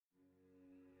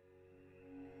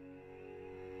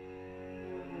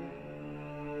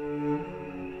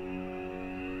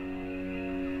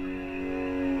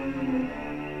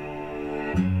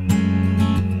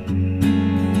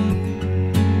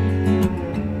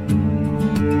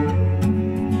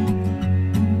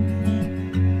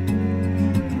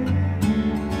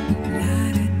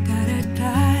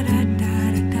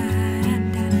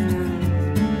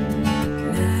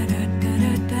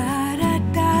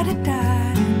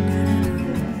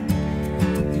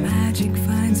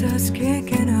just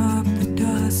kicking up the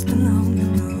dust along the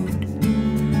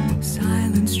road.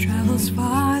 Silence travels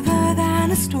farther than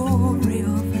a story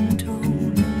often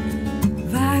told.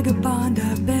 Vagabond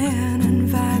I've been and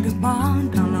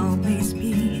vagabond I'll always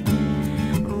be,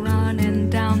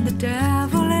 running down the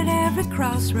devil at every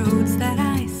crossroads that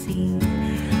I see.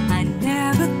 I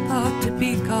never thought to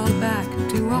be called back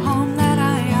to a home that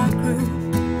I outgrew,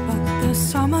 but the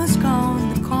summer's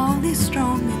gone, the call is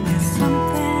strong, and there's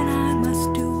something I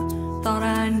must do. Thought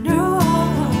I knew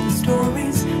all the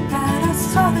stories that a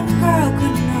southern girl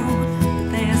could know, but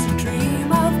there's a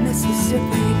dream of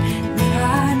Mississippi that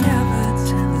I never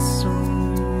tell a soul.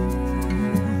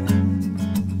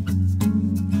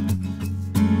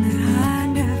 That I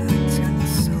never tell a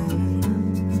soul.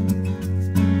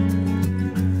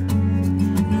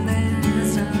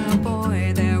 There's a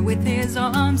boy there with his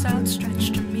arms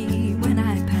outstretched to me when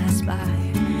I pass by.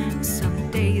 Some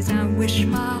days I wish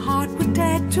my heart were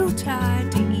dead, too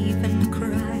tired to even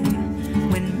cry.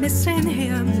 When missing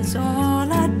him is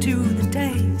all I do, the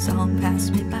days all pass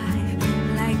me by,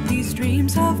 like these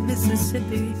dreams of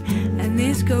Mississippi and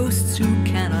these ghosts who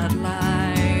cannot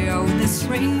lie. Oh, this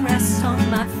ring rests on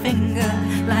my finger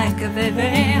like a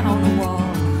baby on a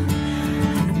wall,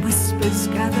 and whispers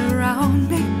gather round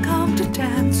me, come to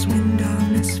dance when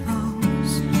darkness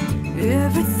falls.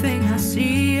 Everything I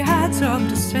see adds up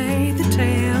to say the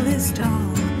tale is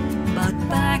tall, but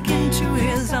back into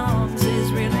his arms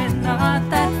is really not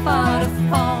that far to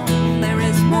fall. There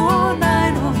is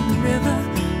moonlight on the river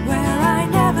where I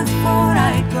never thought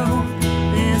I'd go.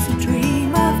 There's a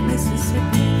dream of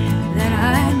Mississippi that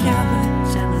I never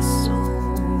tell a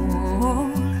soul.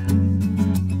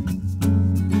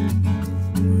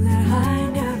 That I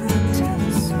never tell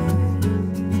a soul.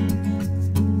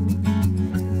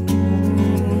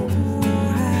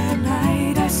 At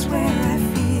night I swear I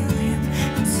feel him,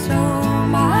 and so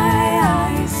my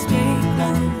eyes stay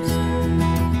closed.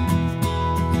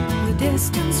 The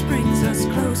distance brings us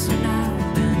closer now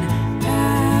than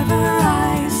ever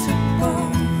I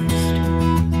supposed.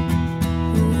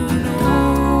 Who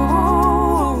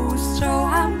knows? So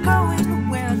I'm going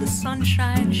where the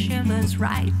sunshine shimmers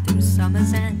right through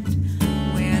summer's end,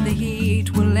 where the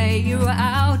heat will lay you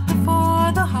out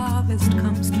before the harvest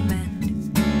comes to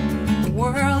mend. The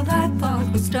world I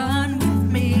thought was done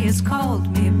with me has called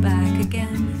me back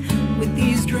again, with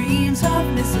these dreams of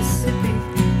Mississippi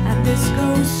and this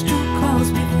ghost who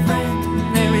calls me friend.